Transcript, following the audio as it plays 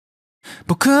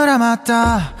僕らま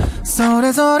たそ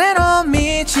れぞれの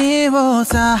道を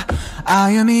さ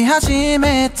歩み始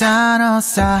めたの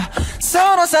さ。そ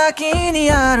の先に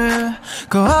ある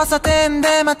交差点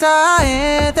でまた会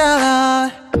えた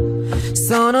ら、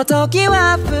その時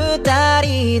は二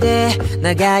人で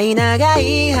長い長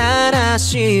い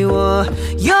話を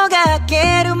夜が明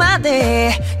けるま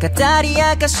で語り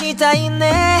明かしたい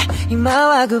ね。今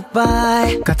はグッバ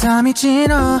イ。片道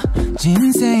の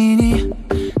人生に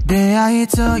出会い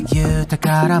という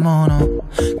宝物、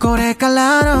これか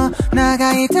らの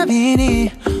長い旅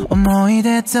に思い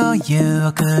出という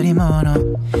贈り物。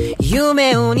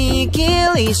夢を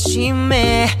握りし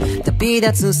め旅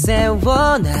立つ背を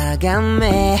眺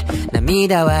め、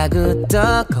涙はぐっと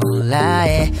こら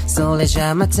え、それじ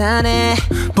ゃまたね。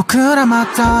僕らま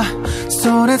た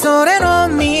それぞれの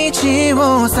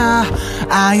道をさ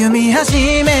歩み始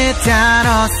めた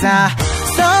のさ。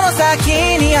その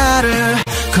先にある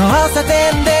交差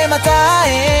点でまた会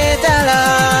えたら、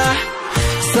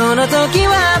その時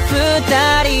は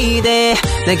二人で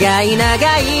長い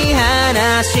長い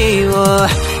話を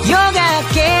夜が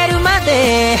明けるま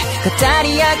で語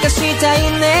り明かしたい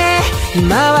ね。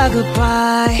今はグッ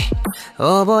バイ。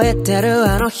覚えてる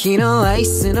あの日のアイ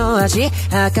スの味、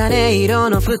茜色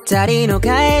の二人の帰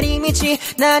り道、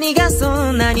何が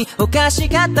そんなにおかし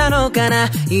かったのか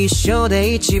な。一生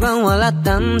で一番笑っ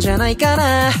たんじゃないか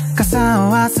な。傘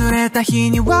を忘れた日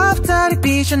には二人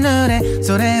びしょ濡れ、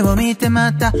それを見て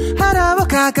また腹を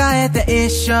抱えて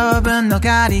一生分の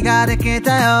借りができ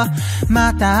たよ。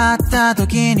また会った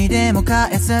時にでも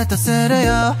返すとする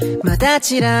よ。まだ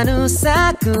散らぬ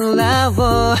桜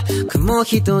を雲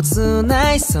一つ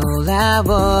ない空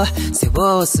を背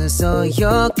をすそ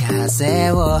よ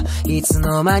風をいつ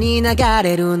の間に流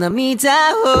れる涙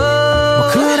を、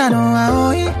僕らの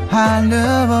青い春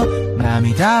を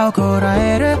涙をこら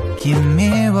える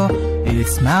君をい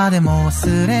つまでも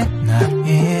忘れな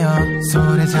いよ。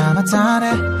それじゃまた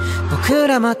ね。僕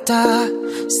らまた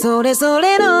それぞ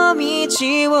れの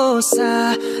道を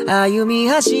さ歩み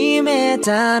始め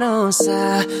たの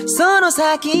さ。その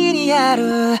先にあ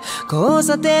る交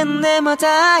差点でま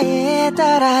た会え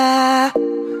たら、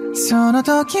その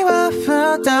時は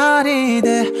二人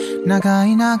で長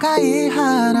い長い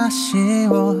話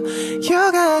を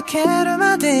夜が明ける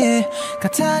まで語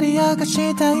り明か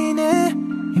したいね。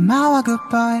今はグ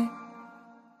ッバイ。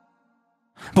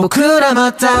僕ら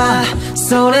また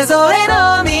それぞれ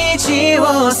の道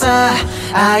をさ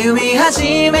歩み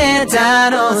始めた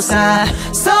のさ。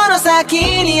その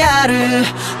先にある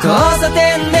交差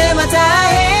点でまた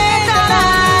会えたら、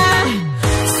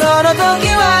その時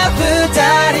は二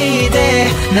人で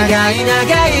長い長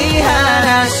い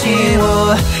話を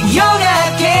夜が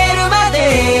明けるまで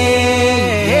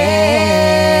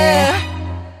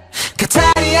語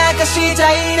り明かした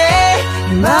いね。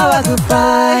今はグッバ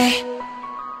イ。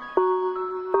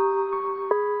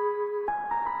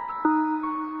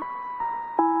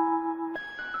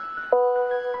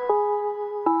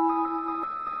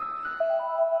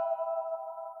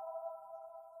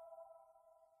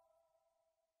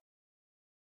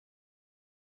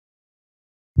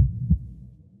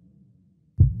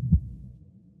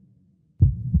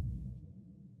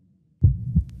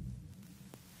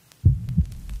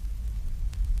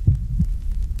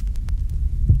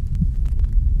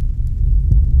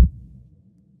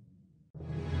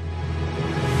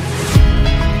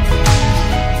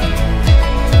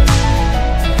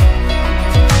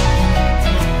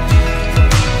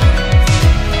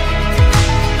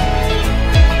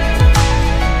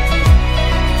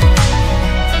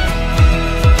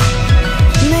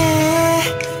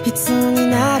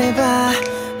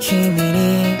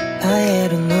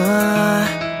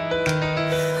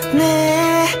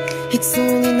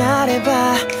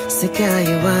世界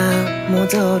は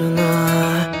戻るの。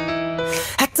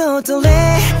あとどれ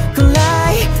くら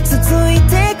い続い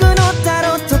てくのだ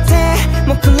ろう。とて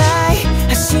も暗い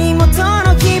足元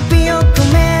の日々を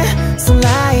込め空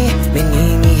い目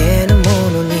に見えるも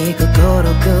のに心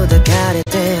砕かれ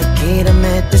て諦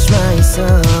めてしまいそう。手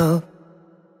を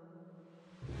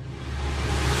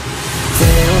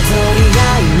取り合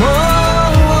いも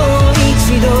う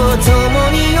一度共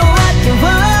に夜明け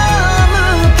を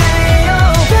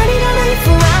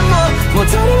戻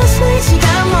りはしない時間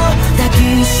も抱き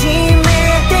しめ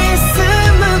て済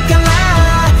むから、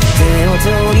手を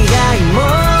取り合いも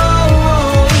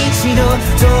う一度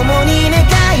共にね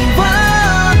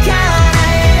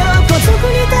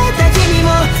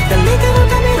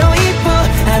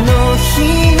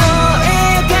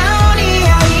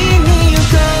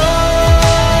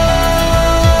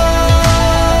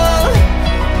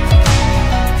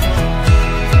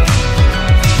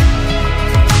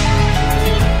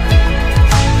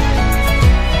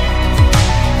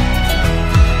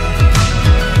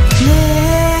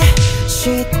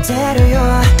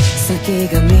先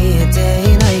が見えて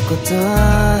いないこと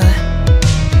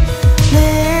ね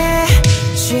え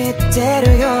知って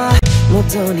るよ、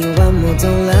元には戻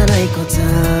らないこと。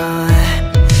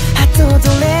あとど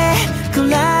れく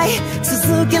らい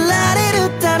続けられ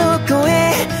るだろう、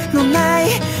声のない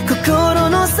心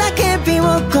の叫びを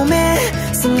込め、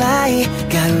空が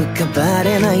浮かば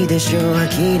れないでしょう。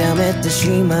諦めてし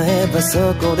まえば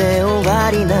そこで終わ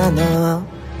りなの。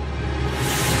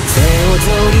手を取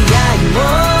り合いも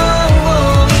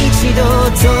う一度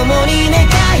共に願い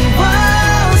を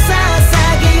捧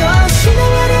げよう。失わ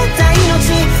れた命、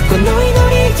この祈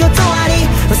りよとあり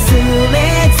忘れ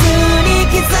ずに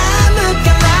刻む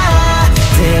から。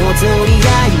手を取り合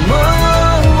いも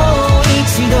う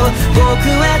一度僕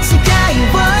は誓い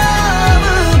を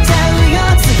歌うよ。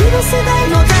次の世代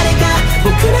の誰か、僕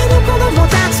らの子供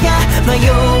たちが迷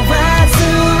わず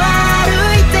歩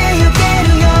いて行け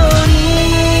るように。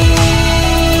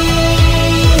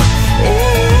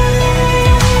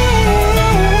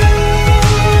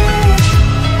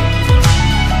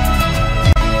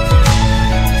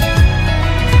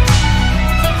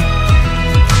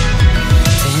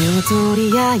取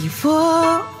り合いを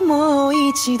もう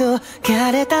一度、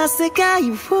枯れた世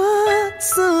界を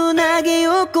つなげ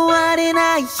よう。壊れ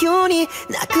ないように、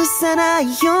なくさない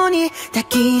ように抱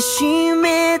きし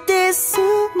めて済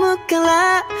むか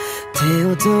ら。手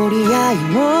を取り合い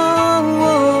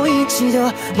もう一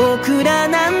度、僕ら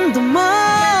何度も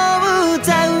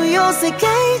歌うよ。世界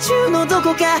中のど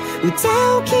こか歌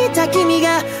を聴いた君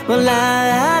が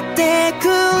笑ってく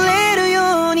れる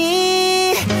よう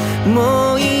に。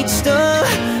もう一度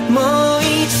もう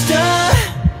一度、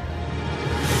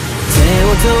手を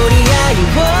取り合い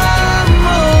をも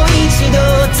う一度、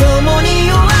共に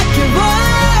夜明けを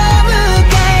迎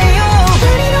えよう。二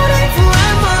人のライフは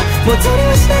もう戻りは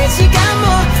しない時間も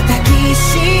抱きし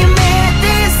めて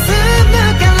済む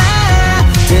から。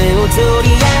手を取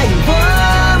り合いを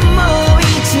もう一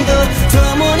度、共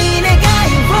に願い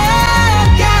を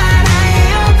叶え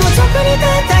よう。孤独に立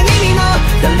った日々の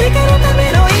誰かのため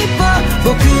の一歩、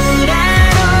僕ら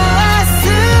の明日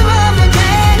を迎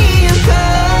えに行こ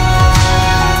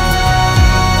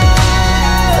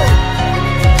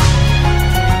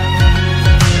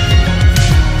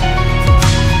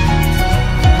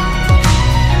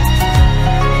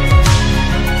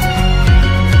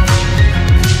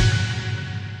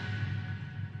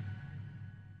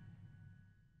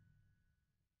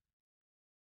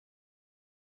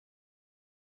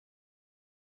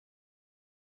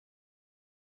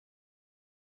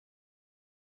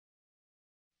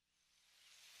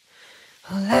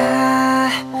ほら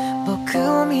僕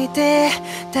を見て、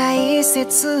大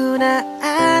切な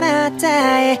あなた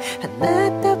へ、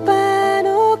花束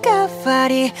の代わ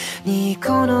りに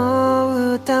こ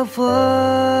の歌を。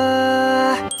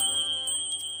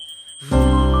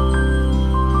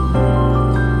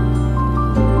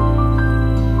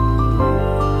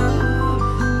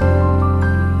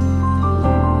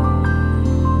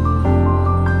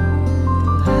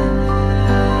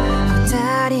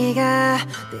二人が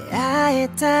出会え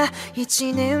た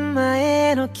1年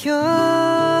前の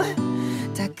今日、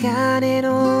高嶺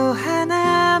の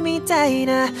花みたい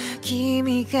な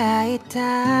君がい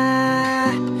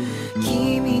た。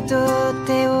君と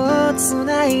手をつ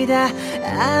ないだ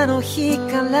あの日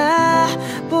から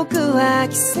僕は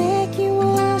奇跡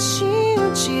を信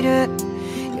じる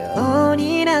よう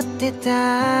になって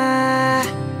た。あ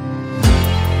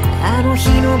の日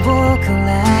の僕ら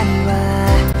には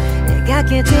描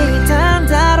けていたん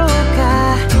だろうか。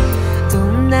ど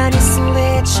んなにすれ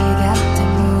違って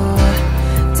も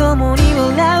共に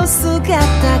笑う姿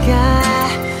が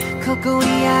ここ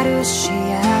にある幸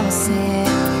せ、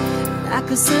な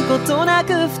くすことな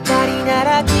く二人な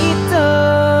らきっと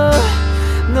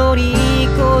乗り越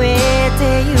え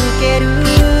てゆける。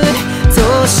等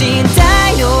身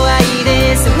大の愛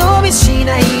で背伸びし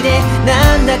ないで、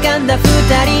なんだかんだ二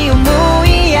人思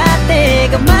い合って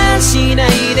我慢しない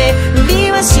で、無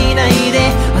理はしないで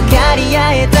分かり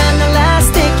合えたなら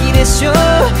素敵でしょう。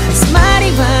つま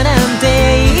りはなんて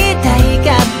言いたい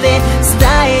かって伝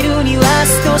えるには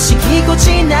少しぎこ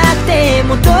ちなくて、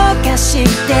もどかしく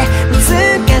て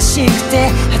難しくて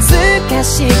恥ずか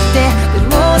しくて、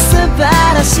でも素晴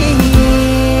らしい。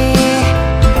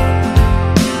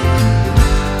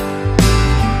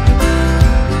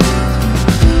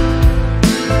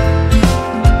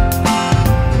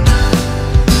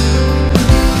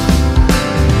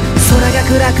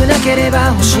暗くなけれ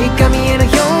ば星が見える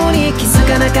ように、気づ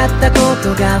かなかったこ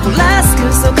とがほらすぐ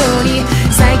そこに、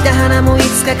最た花もい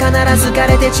つか必ず枯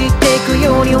れて散っていく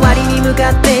ように終わりに向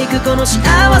かっていくこの幸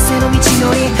せの道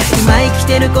のり今生き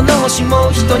てるこの星も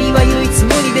一人は唯一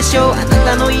無二でしょうあな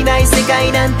たのいない世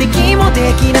界なんて気もで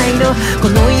きないのこ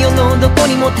の世のどこ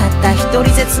にもたった一人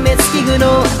絶滅危惧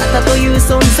のあなたという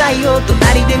存在を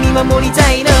隣で見守り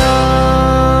たいの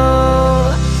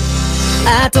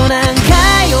あと何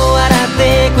回を笑っ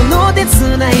てこの手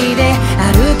繋いで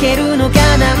歩けるの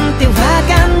かなんてわ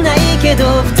かんないけど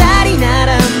二人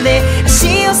並んで足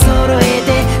を揃え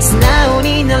て素直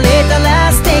になれた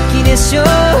ら素敵でしょう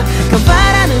変わ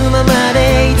らぬまま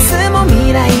でいつも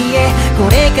未来へこ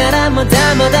れからま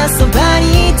だまだそば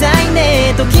にいたい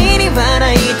ね時には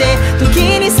泣いて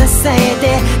時に支え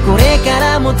てこれか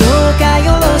らもどうか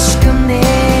よろしく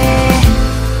ね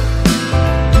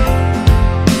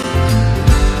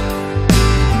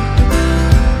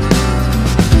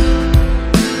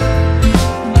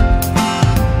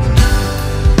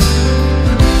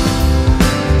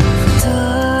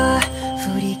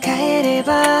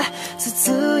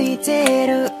続いて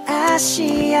る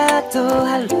足跡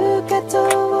遥か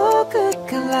遠く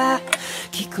から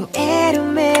聞こえる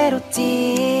メロデ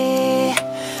ィ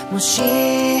ーもし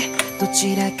ど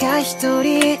ちらか一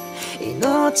人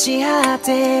命果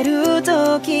てる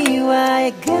時は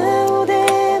笑顔で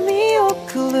見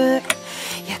送る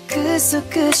約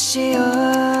束しよ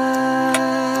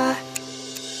う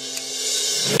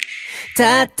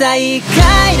たった一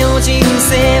回の人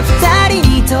生二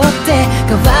人にとって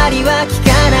代わりは効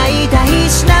かない大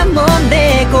事なもん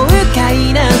で後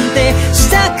悔なんて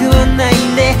したくはない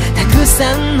んでたく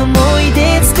さんの思い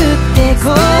出作って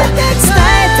こう伝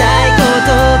えたいこ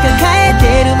と抱え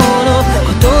てるもの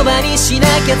言葉にしな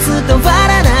きゃ伝わ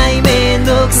らないめん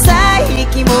どくさい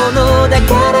生き物だ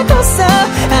からこそ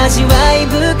味わい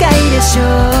深いでしょう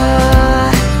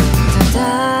た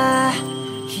だ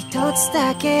一つ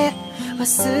だけ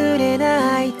忘れ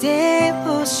ないで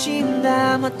ほしいん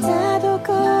だまたどこ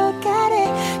かで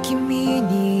君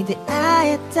に出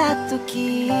会えた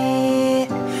時迷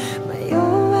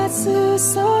わず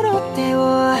その手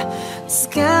を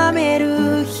掴め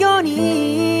るよう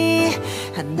に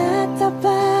花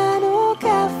束の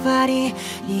代わり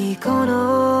にこ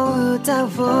の歌を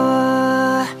こ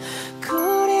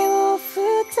れを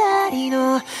二人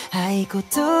の合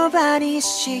言葉に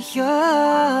しよ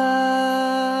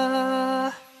う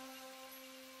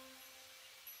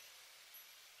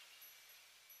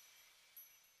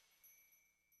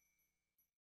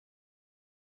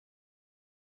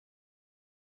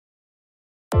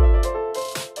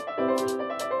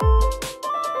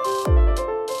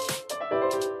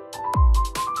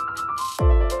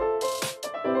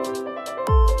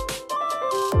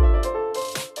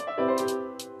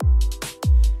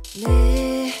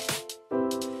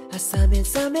朝目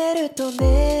覚めると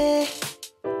ね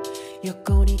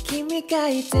横に君が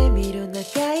いて見る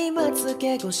長いまつ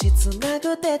げ越しつな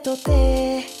ぐ手と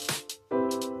手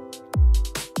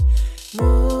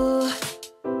もう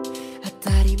当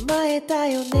たり前だ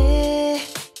よね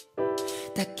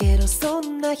だけどそ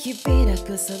んな日々な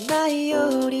くさないよ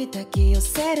うに抱き寄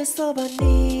せるそば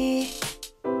に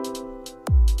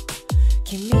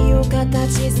君を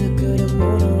形作る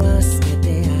ものは全て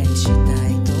愛した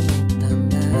いと思ったん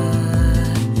だ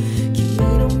君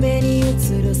の目に映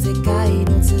る世界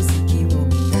の続きを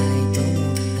見たいと思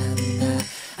ったん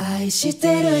だ愛して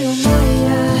るよ My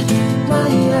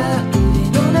love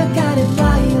夢の中で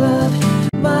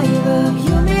My love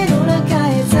夢の中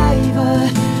へ財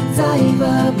は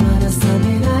まだ覚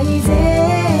めないぜ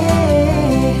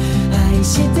愛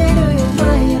してるよ My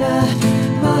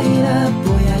love ぼ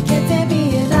やけて見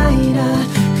えないな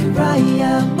暗い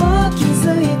やもう気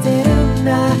づいてるんだ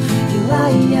暗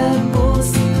いやもう少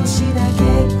しだけ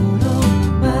この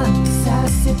ままさ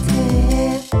せて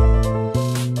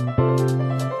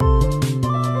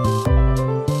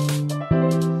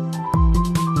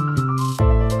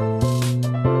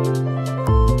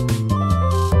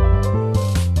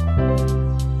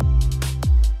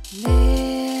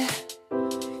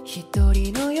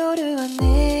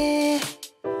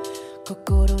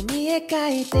心に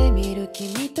描いてみる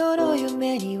君との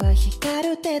夢には光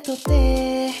る手と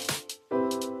手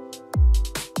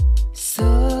そ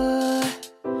う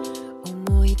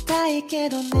思いたいけ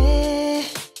どね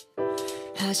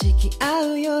弾き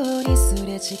合うようにす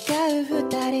れ違う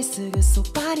二人すぐそ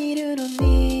ばにいるの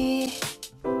に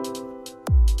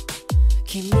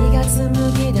君が紡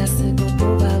ぎ出す言葉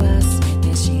は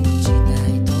全て信じたい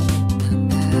と思ったん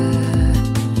だ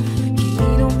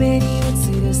君の目に映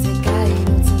る世界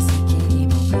の続きに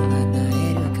僕はな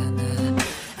れるかな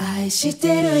愛して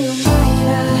るよ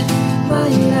My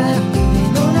love 夢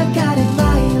の中で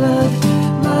My love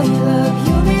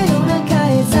夢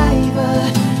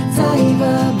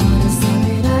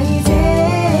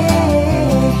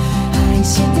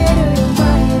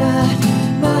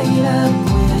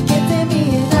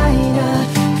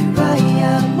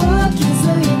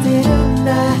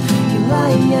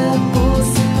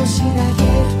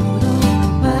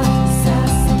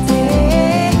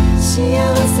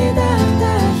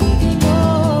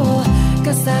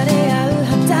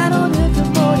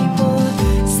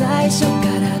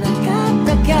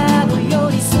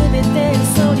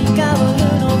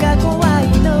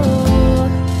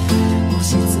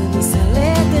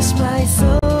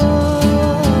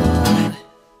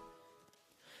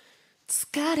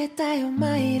たよ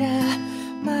My love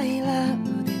My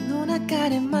love 腕の中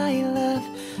で My love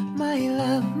My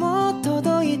love もう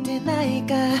届いてない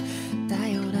かだ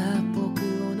よな僕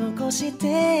を残し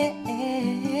て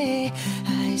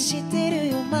愛してる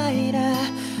よ My love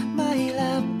My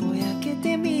love ぼやけ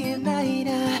て見えない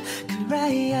な暗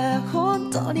いや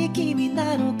本当に君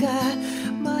なのか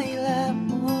My love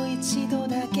もう一度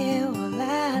だけ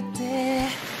笑って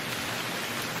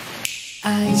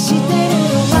愛してるよ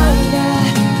My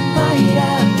love My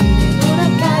love 夢の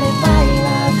中で My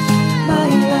love My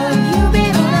love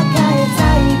夢の中へ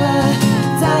財宝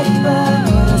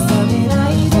まだ覚めな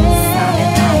いでさ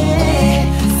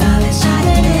れしゃれ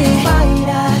ね My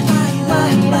love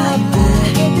My love ぼや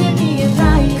けて見え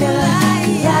ないな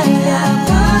暗いやも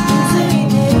う気づい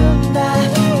てるんだ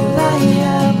暗いや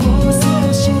もう少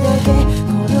しだけこ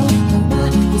のまま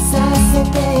いさせ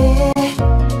て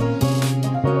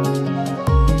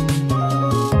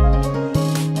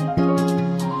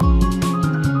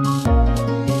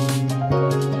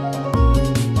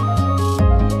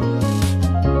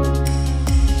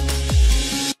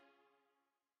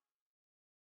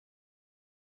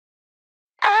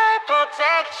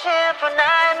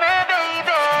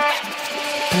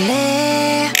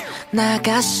流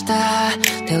した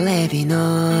テレビ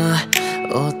の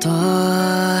音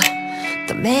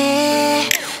溜め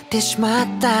てしまっ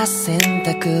た洗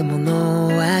濯物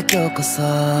は今日こそ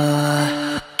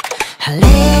晴れ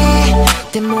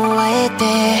てもあえ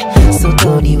て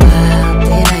外には出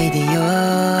ないでよ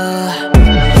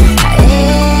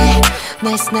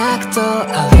ナイスナックと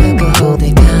アルコール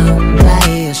で乾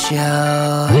杯をしよう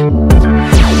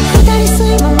二人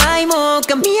睡も前も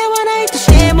噛み合わないと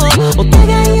してもお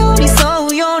互い寄り添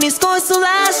うように少しそ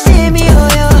らしてみようよ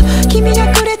君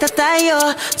がくれた太陽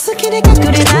月で隠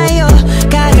れないよ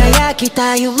輝き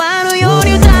たゆまるよう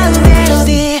に歌うメロ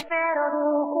ディー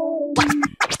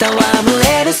戯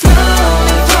れる Slowly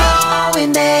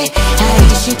flowing day 愛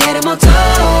してるも通り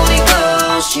越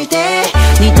して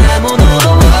似たものを過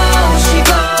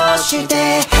ごし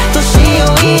て年を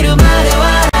いるまで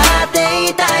笑って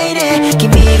いたいね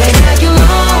君がいなきゃ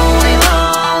Lonely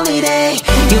Lonely day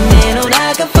夢の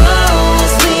中 Fall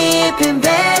asleep in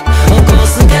bed 起こ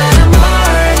すから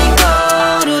Morning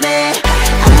call で I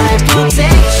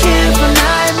protect you for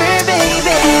nightmare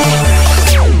baby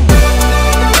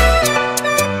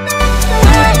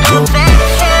I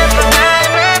protect you for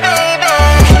nightmare baby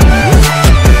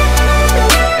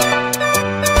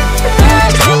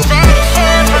I protect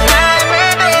you for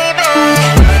nightmare baby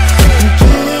切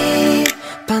り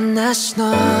話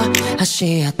の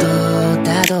足跡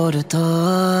たどると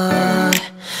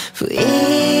不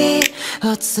意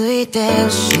をついて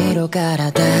後ろか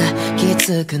ら抱き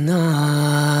つく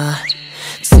の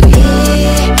つい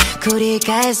繰り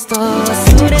返すと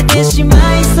忘れてしま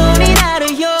いそうにな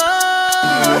るよ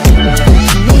君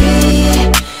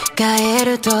がい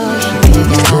ると日々が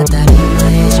当たり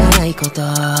前じゃないこと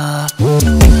二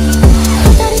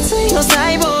人ついの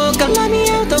細胞絡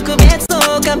み合う特別を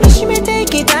噛みしめてい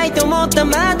きたいと思った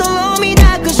まどろみ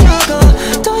抱く証拠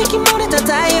吐息漏れた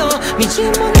太陽みじん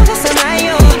も逃さない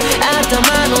よ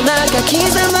頭の中刻む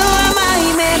甘い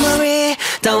メモリー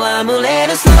戯れ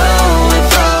る Slowly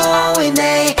flowing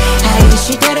day 愛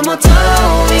してるも通り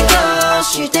越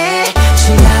して違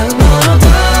うものと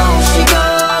過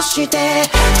ごして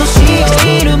年を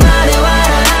いるまで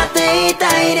笑ってい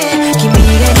たいね君がいな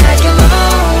きゃ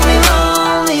Lonely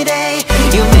Lonely day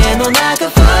夢の中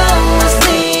Fall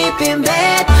asleep in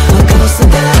bed 起こす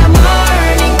から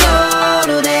Morning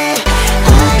call で I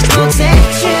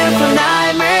protect you for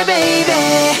nightmare baby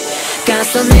重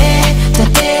ねた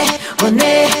手は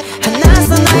ね離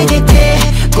さないでて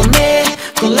ごめん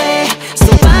これそ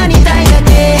ばにいたいだ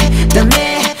けダ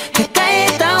メ抱え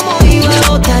た想いは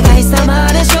お互い様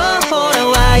でしょほら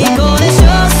は行こうでしょ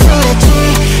すれ違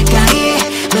い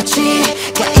間違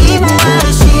いもある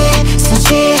し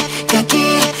筋書き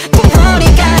ここに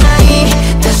かない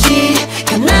だし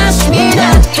悲しみだ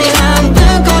って半分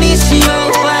こにしよ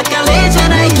う別れじゃ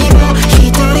ない気も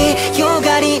一人よ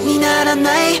がりになら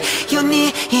ないように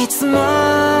いつも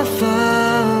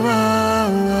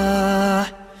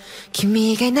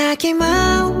君がいなきゃ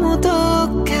今もど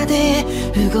っかで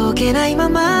動けないま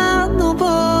まの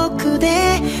僕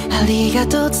でありが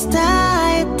とう伝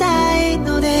えたい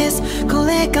のですこ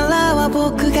れからは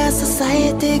僕が支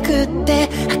えてくって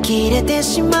呆れて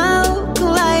しまうく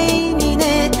らいに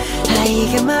ね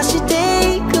愛が増し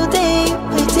ていく Day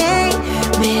by day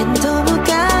面と向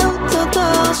かうとど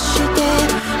うして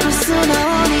素直に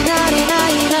なれな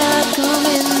いなごめ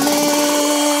んね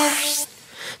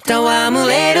戯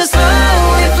れる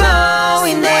Slowly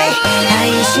flowing day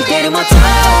愛してるも通り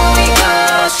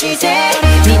越しして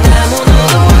似たもの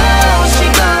を押し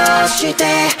越して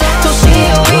年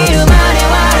老いるまで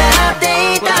笑って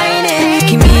いたいね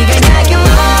君がいなきゃ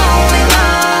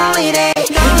Lonely Day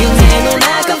夢の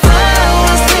中 Fall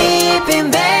asleep in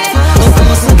bed 起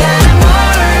こすから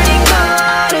Morning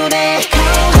Callで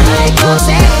I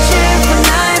protect you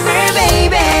forever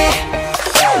baby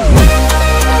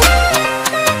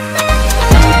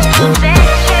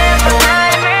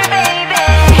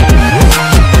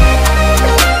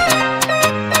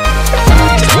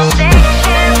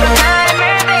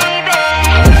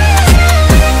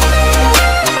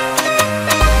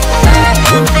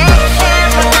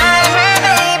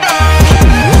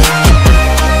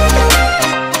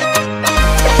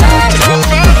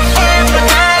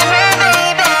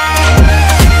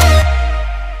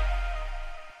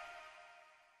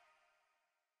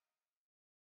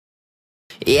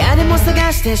いやでも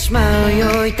探してしまう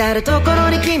よ至るところ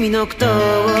に君のこと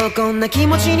をこんな気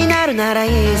持ちになるならい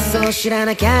っそ知ら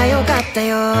なきゃよかった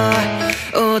よ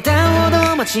横断歩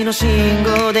道待ちの信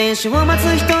号電車を待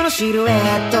つ人のシルエ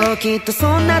ットきっと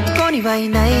そんなとこにはい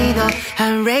ないの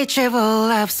Unreachable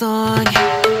Love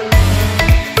Song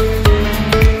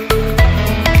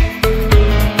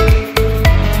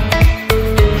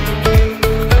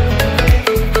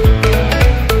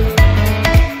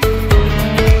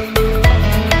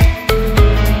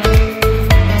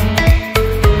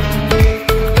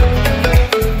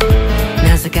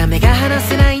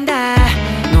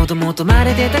求ま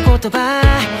れてた言葉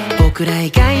僕ら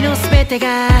以外の全て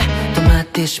が止まっ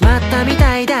てしまったみ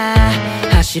たいだ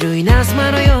走る稲妻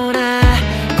のような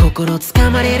心つか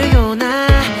まれるような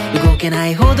動けな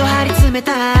いほど張り詰め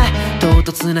た唐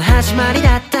突な始まり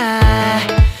だった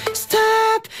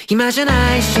Stop 今じゃ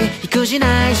ないし育児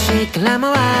ないし空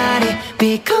回り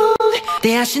Be cool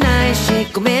出やしないし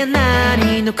ごめん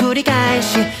何の繰り返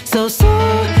しそうそう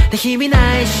な日々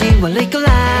ないし悪いくら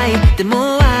いで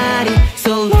も終わり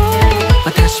So long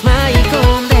私舞い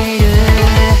込んでい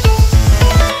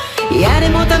るいやで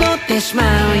も辿ってしま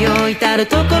うよ至る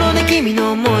ところで君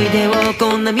の思い出を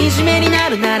こんな惨めにな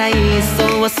るならいっそ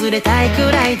忘れたい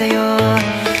くらいだよ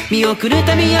見送る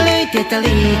たび歩いてたり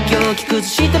今日着崩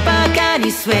したばか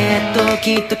りスウェット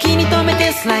きっと気に留め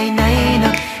てすらいないの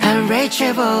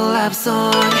Unreachable Love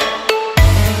Song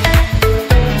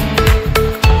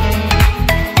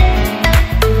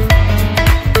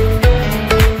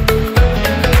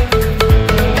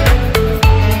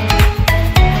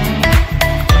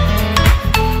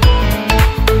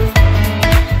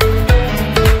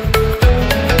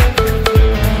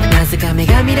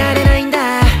見られないん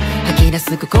だ吐き出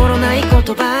す心ない言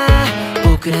葉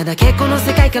僕らだけこの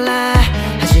世界から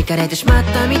弾かれてしまっ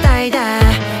たみたいだ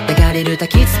流れる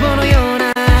滝壺のよう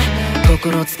な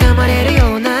心つかまれる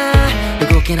ような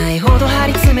動けないほど張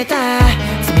り詰めた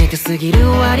冷たすぎる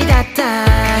終わりだった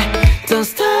Don't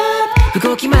stop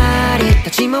動き回り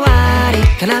立ち回り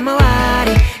空回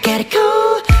り Get it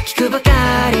cool 聞くばか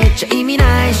りじゃ意味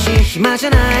ないし暇じゃ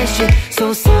ないしそ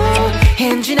うそう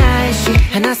返事ないし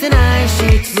話せない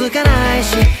し続かない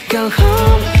し Go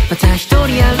home また一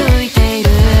人歩いている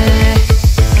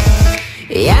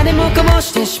いやでもこぼ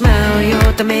してしまうよ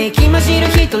ため息混じる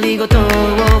独り言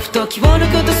をふと気を抜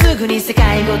くとすぐに世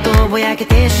界ごとぼやけ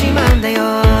てしまうんだ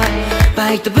よ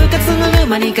バイト部活の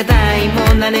沼に課題も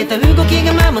慣れた動き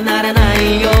がままならな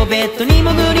いよベッドに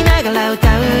潜りながら歌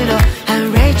うの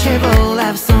Unreachable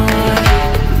Love Song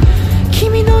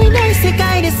君のいない世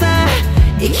界でさ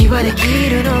息はでき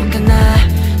るのかな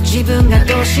自分が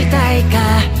どうしたいか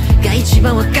が一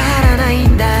番わからない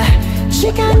んだ時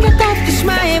間が経ってし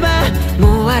まえば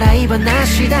もう笑い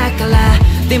話だから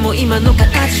でも今の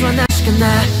形はなしかな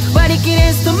割り切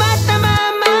れず止まったま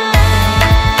ま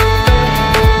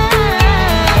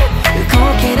動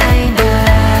けないんだ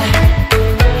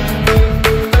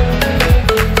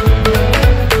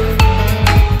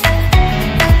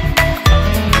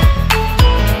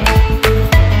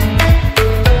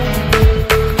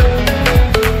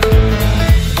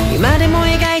今でも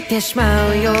描いてし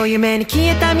まうよ夢に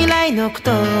消えた未来のこ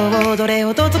とをどれ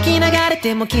ほど時流れ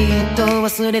てもきっと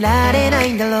忘れられな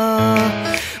いんだろう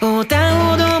横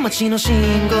断歩道待ちの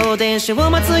信号電車を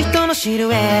待つ人のシ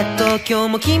ルエット今日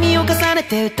も君を重ね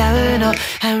て歌うの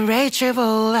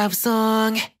Unreachable Love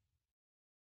Song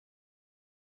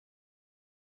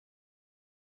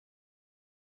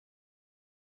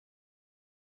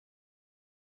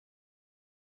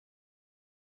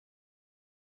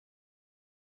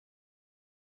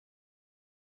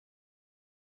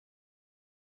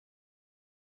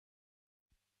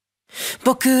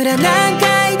僕ら何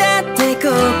回だってこ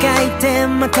う回転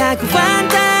またぐワン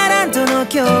ダーランドの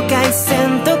境界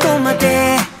線どこま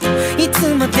でいつ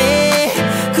まで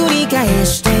繰り返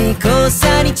していこう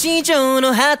さ日常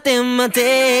の果てま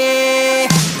で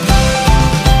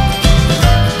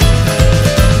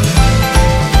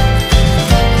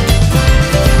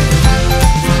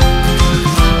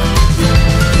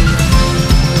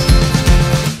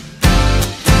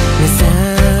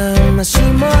話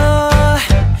もか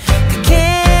け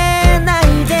ない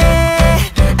で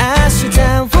明日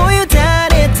を委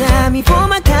ねた身を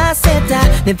任せ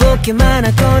た寝ぼけま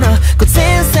なこの午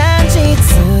前3時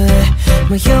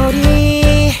もよ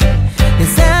り目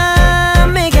覚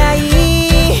めがい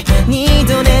い二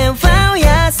度寝はお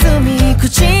休み9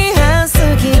時半過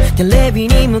ぎテレビ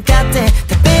に向かって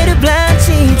食べるブラン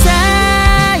チ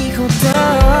痛いほど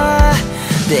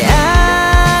出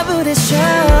会うでしょ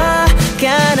う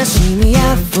悲しみや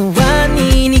不安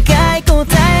に苦い答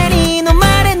えに飲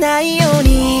まれないよう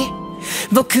に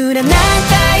僕ら何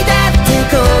回だって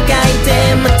後悔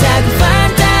でまたぐファ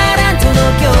ンタラントの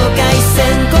境界線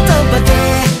言葉で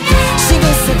仕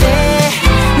草で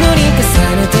塗り重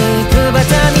ねていくバ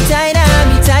タみたいな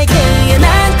未体験や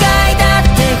何回だっ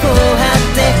てこう張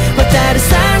って渡る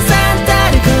さんさん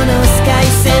たるこのスカイ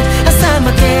線朝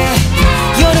まで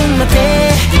夜まで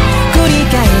繰り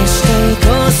返してい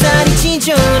こうさ日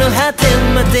常の果て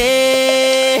ま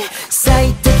で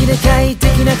最適で快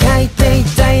適な回って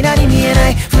一体何見えな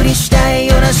いふりしたい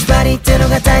ような縛りっての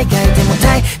が大概でも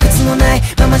退屈のない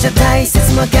ままじゃ大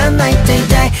切わかんないって言い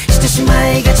たいしてしま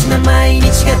いがちな毎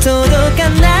日が届か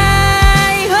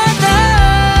ないほ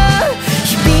ど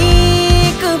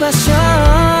響く場所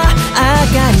明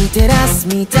かり照らす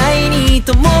みたいに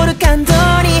灯る感動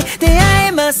に出会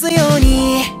えますよう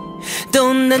に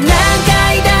どんな何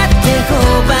回だって頬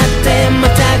張ってま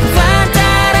たぐファンタ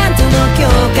ラントの境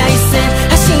界線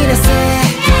走らせ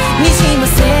にじま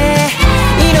せ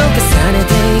色重ね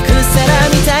ていく皿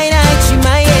みたいな一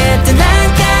枚へって何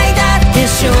回だって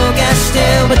消化して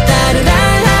渡る乱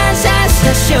反射し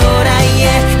た将来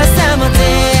へ朝まで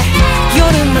夜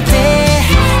まで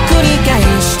繰り返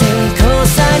していこう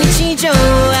さ日常を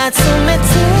集め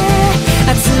て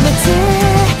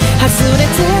外れ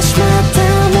てしまった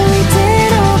思い出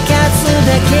の数だ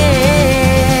け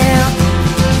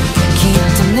きっ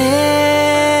と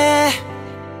ね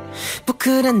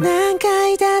僕ら何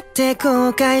回だって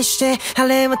後悔して晴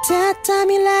れ渡った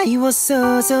未来を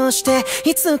想像して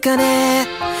いつかね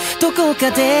どこ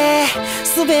かで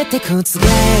全て覆る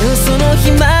その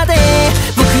日まで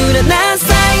僕ら何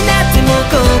歳になっても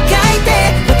後悔で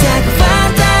またぐフ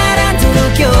ァンタラントの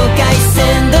境界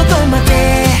線どこまで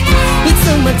いつ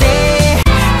まで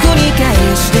繰り返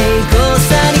していこう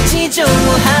さ日常を果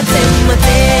てまで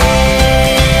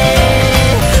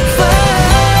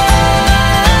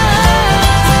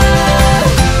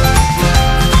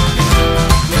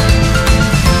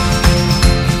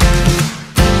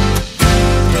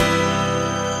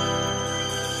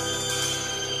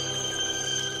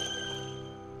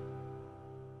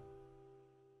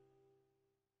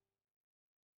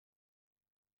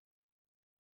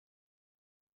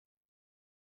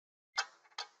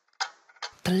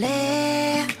垂れ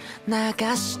流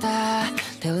した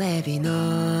テレビ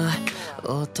の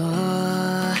音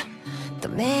溜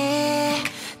め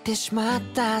てしまっ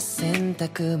た洗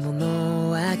濯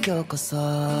物は今日こそ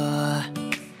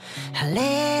晴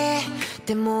れ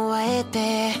てもあえ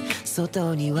て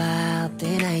外には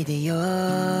出ないでよ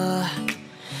生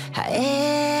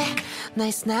えな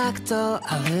いスナックと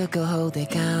歩く方で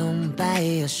乾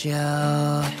杯をしよう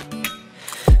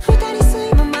二人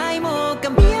睡も前も噛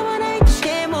み合わないとし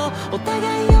てもお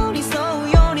互い寄り添う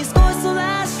ように少しそ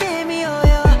らしてみよう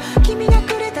よ君が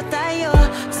くれた太陽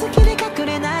月で隠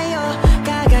れないよ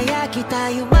輝きた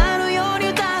い馬のように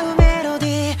歌うメロデ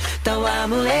ィー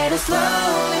戯れる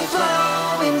slowly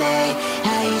flowing day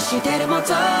愛してるも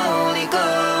通り越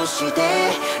して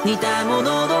似たも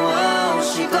の同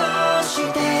士越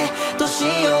して年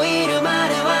老いるま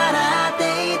で笑っ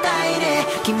ていたいね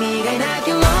君がいな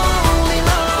きゃ lonely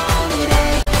lonely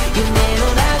day 夢の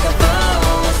中 fall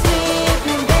asleep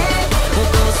in bed 落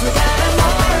とすから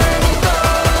morning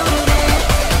glory day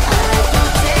I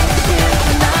protect you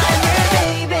tonight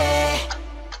baby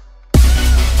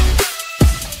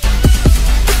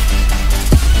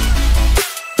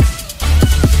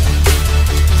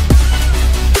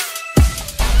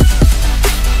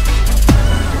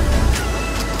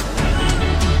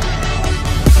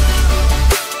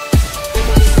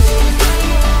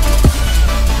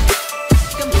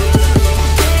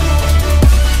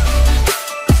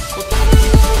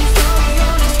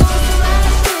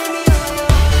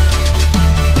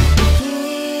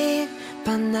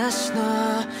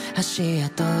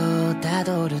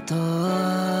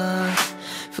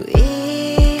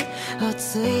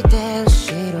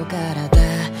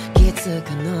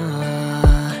の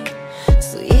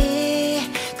つい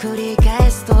繰り返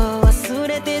すと忘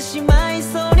れてしまい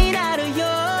そうになるよ。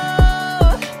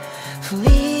振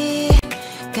り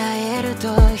返る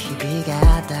と日々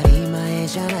が当たり前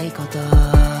じゃないこと、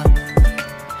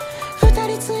二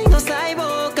人ついの細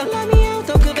胞絡み合う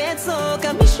特別を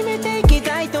噛みしめていき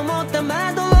たいと思った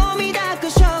まどろみ抱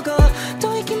く証拠、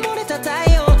吐息漏れた太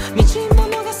陽道も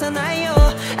逃さないよ。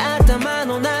頭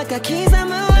の中刻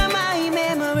む甘い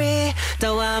メモリー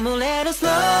戯れる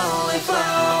slowly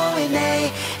flowing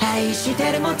day、 愛し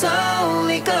てるも通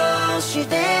り越し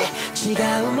て違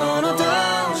うもの同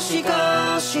士こ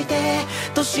うして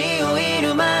年老い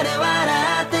るまで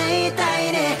笑っていた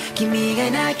いね。君が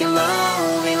いなきゃ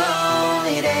lonely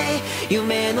lonely day、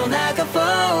 夢の中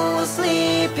fall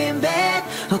asleep in bed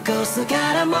起こすか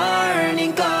ら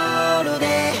morning call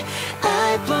で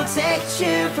I protect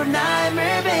you from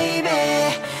nightmare baby、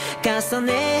 重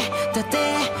ねた手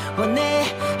はね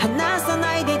離さ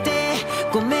ないでいて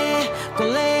ごめんこ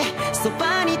れそ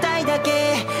ばにいたいだ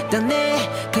けだね。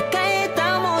抱え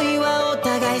た想いはお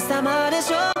互い様で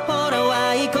しょ、ほら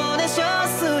はいこでしょ、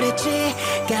すれ違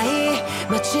い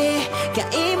間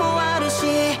違いもあるし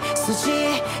筋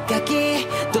書き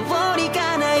通り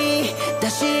かないだ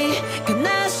し悲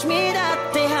しみだ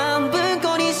って半分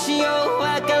こにしよう。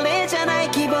別れじゃない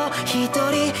希望一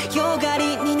人よが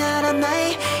りにならな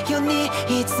いように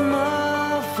いつも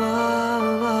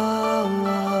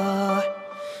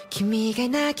君がい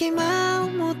なきゃ今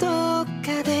もどっ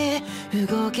かで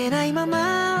動けないま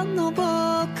まの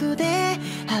僕で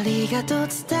ありがとう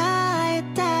伝え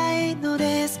たいの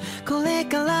です。これ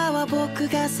からは僕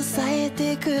が支え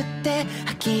てくって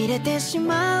呆れてし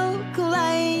まうく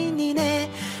らいにね、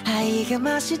愛が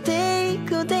増してい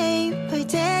く day by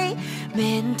day、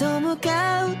 面と向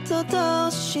かうとど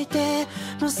うして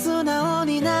もう素直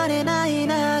になれない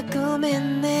なごめ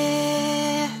ん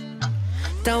ね。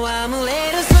戯れ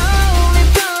る slowly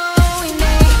flowing day、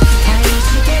 愛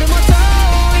してるも通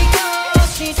り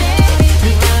越して似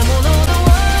たもの同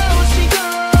士こ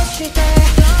して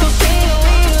年老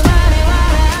いるまで笑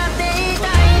っていた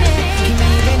いね。君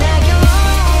がいなきゃ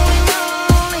lonely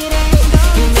lonely day、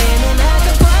 夢の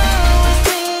中 fall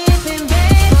asleep in bed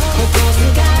起こす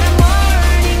から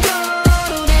morning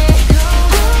call で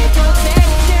I protect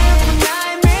you from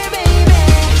nightmare baby。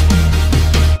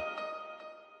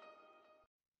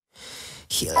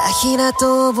ひらひら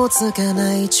とおぼつか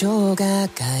ない蝶が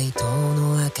街灯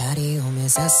の明かりを目指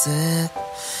す、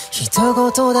人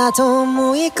事だと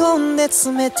思い込んで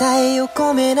冷たいお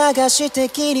米流して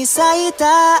切り裂い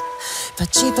たパ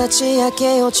チパチ焼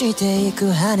け落ちてい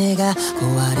く羽が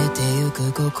壊れてゆ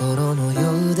く心の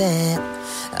ようで、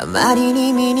あまり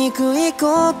に醜い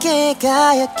光景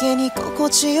がやけに心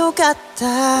地よかっ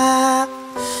た。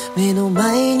目の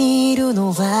前にいる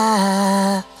の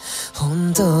は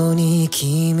本当に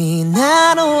君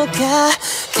なのか、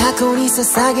過去に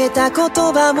捧げた言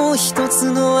葉も一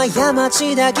つの過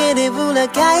ちだけで裏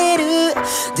返る。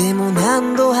でも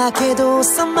何度吐けど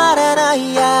収まらな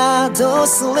いや、どう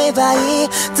すればいい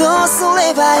どうす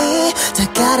ればいい、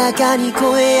高らかに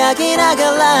声上げなが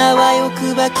らはよ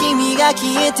くば君が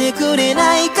消えてくれ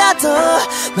ないかと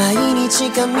毎日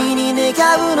神に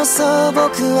願うの、そう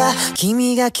僕は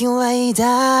君が嫌い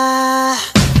だ。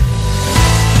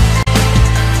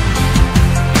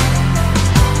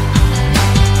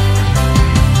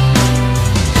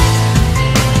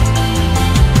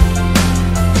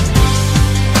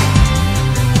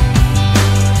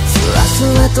ふ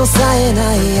わとさえ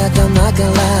ない頭から針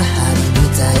み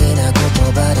たいな言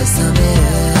葉で覚める、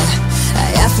あ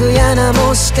やふやな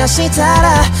もしかした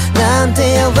らなん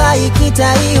てやばい期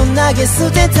待を投げ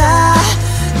捨てた、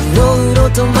うろうろ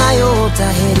と迷った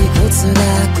へりくつが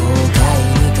後悔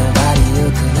に変わりゆ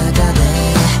く中で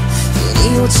腑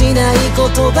に落ちないこ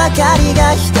とばかり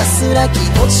がひたすら気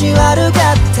持ち悪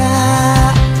かった。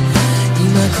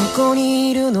今ここ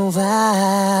にいるの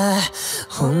は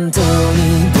本当に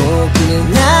僕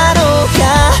なのか、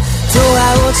ド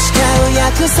アを誓う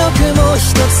約束も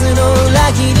一つの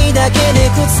裏切りだけで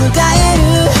覆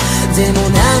る。でも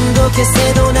何度消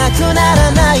せどなくな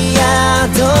らないや、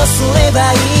どうすれ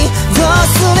ばいいどう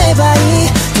すればい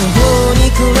い、途方に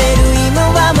暮れる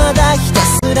今はまだひた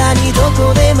すらにど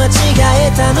こで間違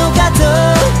えたのかと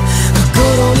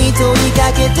心に問い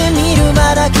かけてみる、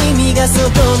まだ君が外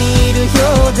にいるよ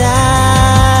うだ。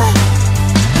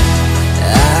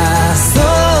ああそう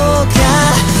か、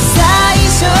最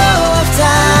初二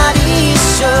人一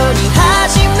緒に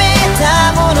始めた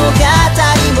物語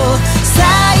も最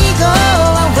後は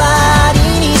終わり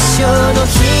にしようの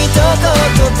一言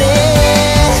で、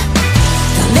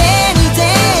誰にで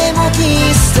もキ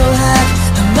スとハ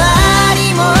グ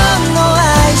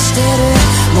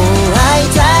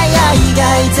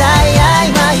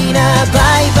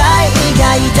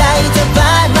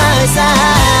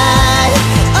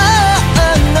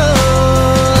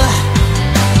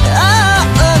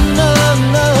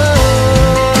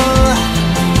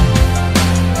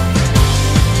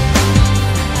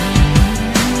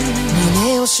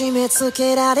続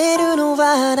けられるの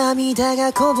は涙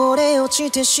がこぼれ落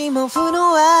ちてしまう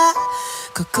のは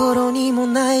心にも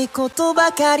ないこと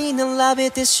ばかり並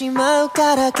べてしまう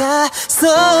からかそう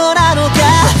なのか過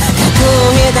去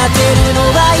を隔てるの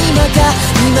は今か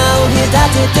今を隔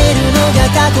ててるのが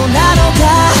過去なのか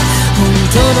本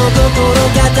当の心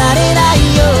語れな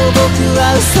いよ僕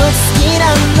は嘘つきな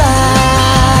んだ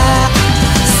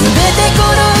全てこ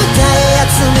の歌へ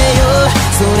集めよう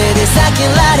それで避け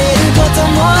られること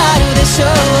もあるでしょ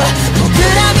う僕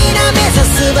ら皆目指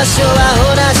す場所は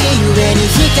同じゆえに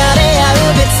惹かれ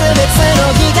合う別々の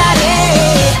光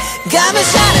がむ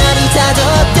しゃらにたど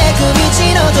ってく道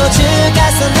の途中重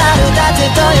なる縦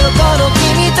と横の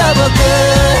君と僕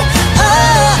Oh,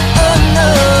 oh no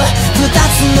二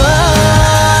つの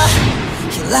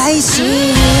平石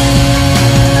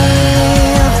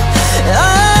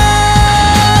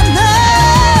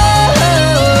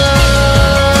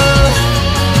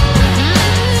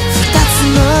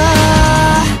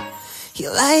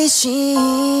来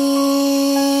信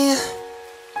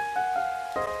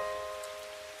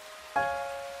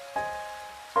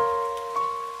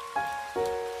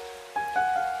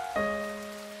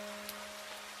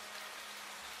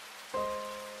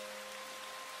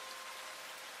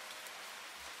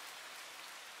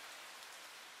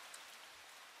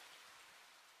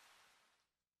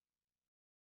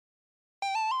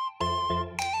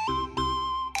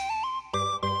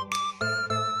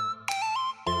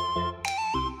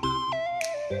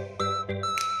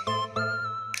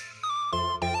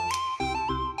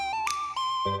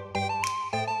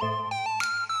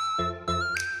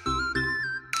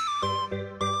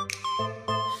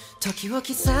時を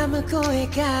刻む声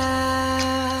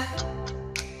が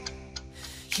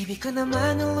響く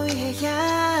生ぬるい部屋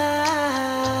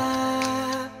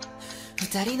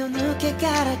二人の抜け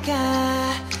殻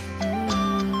が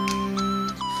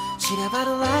散らば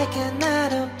る like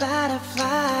another butterfly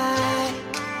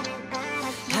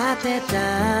果て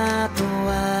た後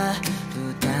は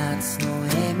二つの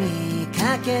笑み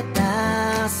かけた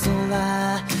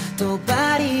空と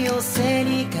針を背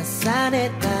に重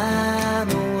ねた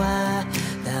のは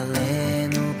誰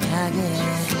の影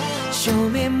Show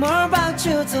me more about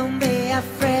you, don't be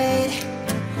afraid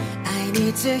I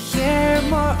need to hear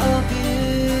more of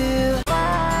you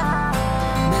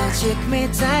Magic み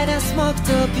たいなスモーク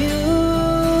とビ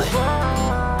ュー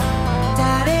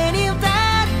誰に歌っ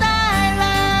た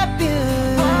I love you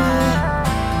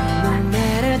No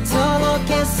matter 届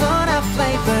けそうな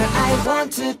flavor I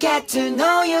want to get to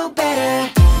know you better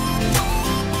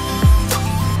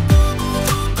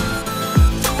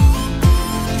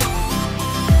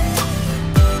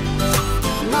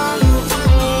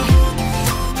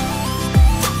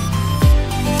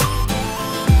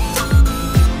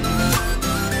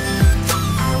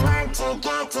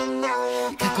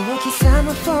過去を刻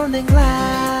むフォンデングラ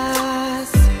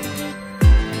ス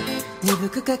鈍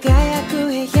く輝く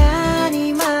部屋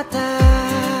にまた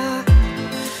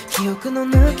記憶の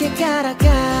抜け殻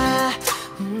が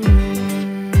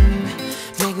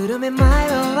巡るめまい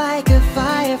は like a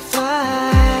firefly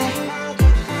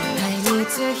I need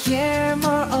to hear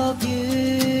more of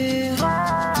you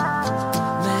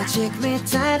Magic み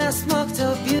たいなスモーク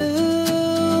とビュ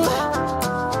ー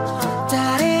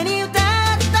誰に歌っ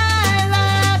た I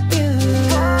love you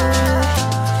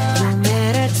No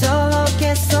matter 届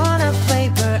けそうな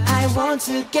flavor I want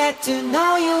to get to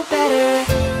know you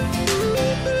better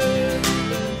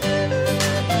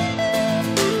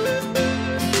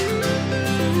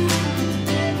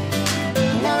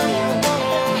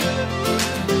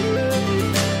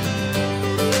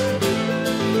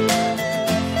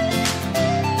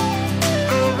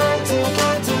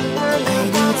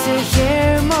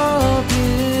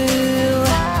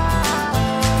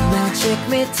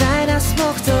みたいなスモ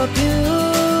ークとビュ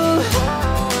ー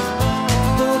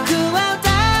僕は歌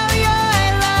うよ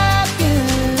I love you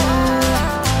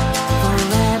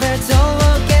Forever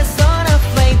届けそうな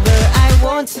flavor I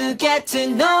want to get to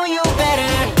know you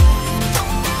better